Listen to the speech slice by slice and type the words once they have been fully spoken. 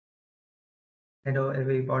Hello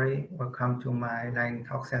everybody, welcome to my line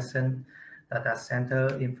talk session, Data Center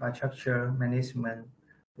Infrastructure Management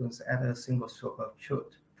looks at a single source of truth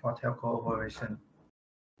for telco operation.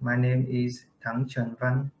 My name is Nguyen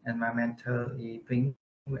Vinh and my mentor is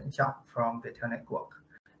Nguyen Trong from Viettel Network.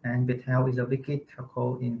 And Viettel is the biggest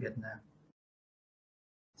telco in Vietnam.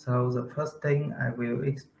 So the first thing I will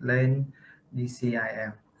explain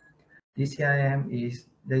DCIM. DCIM is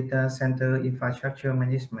Data Center Infrastructure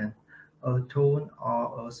Management, a tool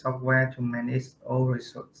or a software to manage all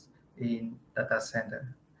resources in data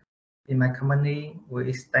center. In my company, we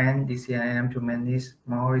extend DCIM to manage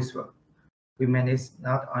more resources. We manage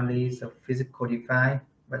not only the physical device,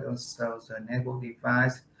 but also the network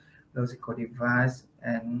device, logical device,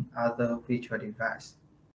 and other virtual device.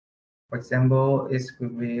 For example, it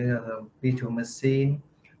could be a virtual machine,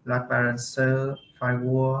 load balancer,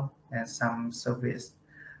 firewall, and some service.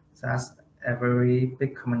 Thus, every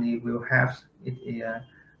big company will have it in a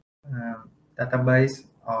database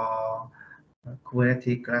or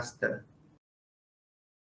Kubernetes cluster.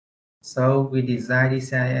 So we design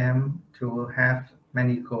DCIM to have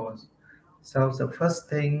many goals. So the first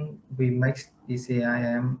thing we make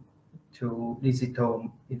DCIM to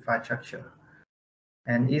digital infrastructure.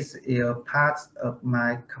 And it's a part of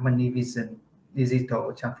my company vision,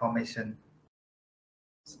 digital transformation.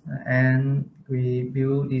 And we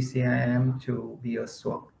build DCIM to be a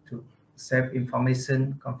swap to save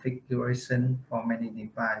information configuration for many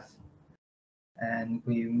devices. And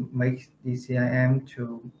we make DCIM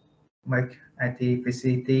to make IT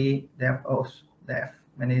facility, DevOps, Dev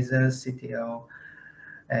Manager, CTO,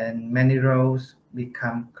 and many roles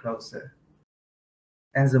become closer.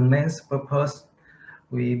 And the main purpose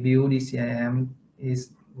we build DCIM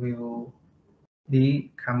is will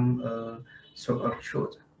become a source of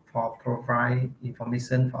truth for provide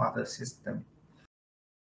information for other systems.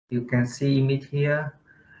 You can see image here,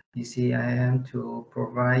 DCIM to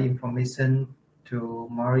provide information to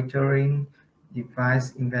monitoring,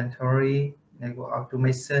 device inventory, network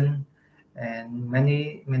automation, and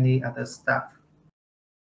many other stuff.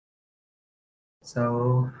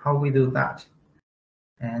 So how we do that?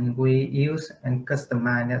 And we use and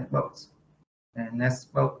customize networks. And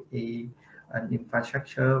network is an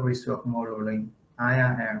infrastructure resource modeling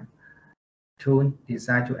 (IRM) tool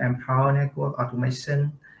designed to empower network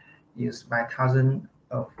automation used by thousands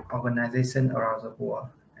of organizations around the world.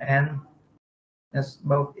 And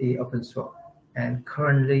network is open source and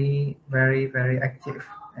currently very active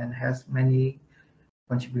and has many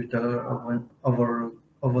contributors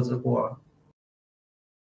over the world.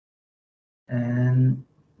 And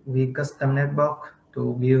we custom network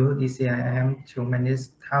to build DCIM to manage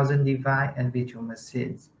 1,000 devices and virtual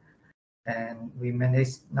machines. And we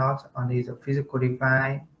manage not only the physical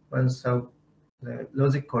device, but also the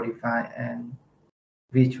logical device and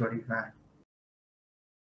virtual device.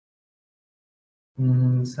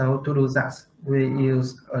 So to do that, we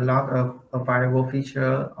use a lot of available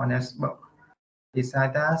features on network.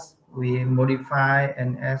 Besides that, we modify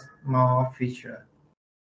and add more features.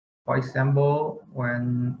 For example,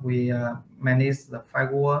 when we manage the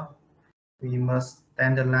firewall, we must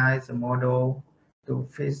standardize the model to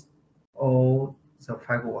fit all the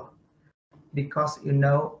firewall. Because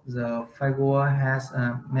the firewall has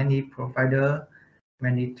many providers,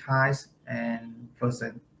 many types and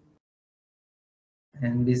versions.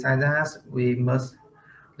 And besides that, we must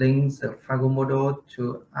link the firewall model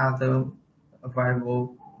to other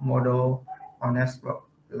available model on network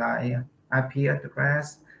like IP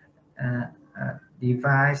address,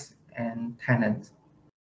 device, and tenant.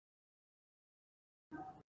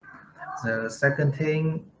 The second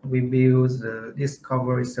thing, we build the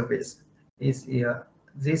discovery service.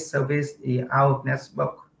 This service is our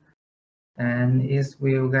network, and it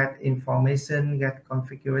will get information, get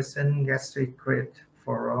configuration, get secret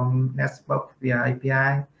from network via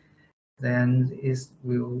API. Then it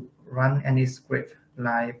will run any script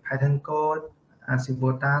like Python code,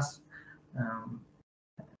 Ansible task,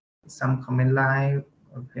 some command line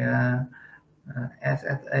via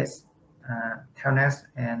SSH, Telnet,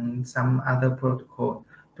 and some other protocol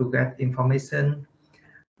to get information.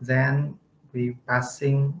 Then we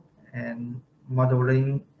passing and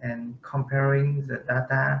modeling and comparing the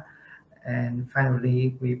data, and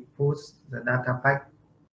finally we push the data back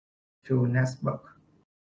to network.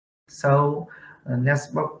 So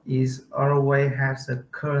network is always has the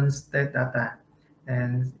current state data,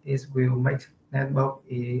 and it will make network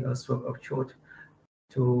a source of truth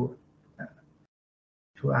to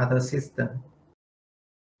other systems.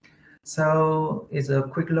 So it's a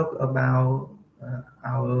quick look about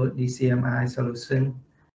our DCMI solution.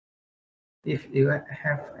 If you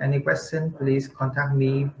have any question, please contact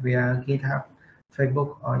me via GitHub,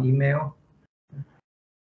 Facebook, or email.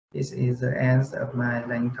 This is the end of my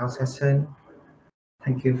Line Talk session.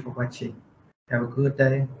 Thank you for watching. Have a good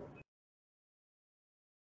day.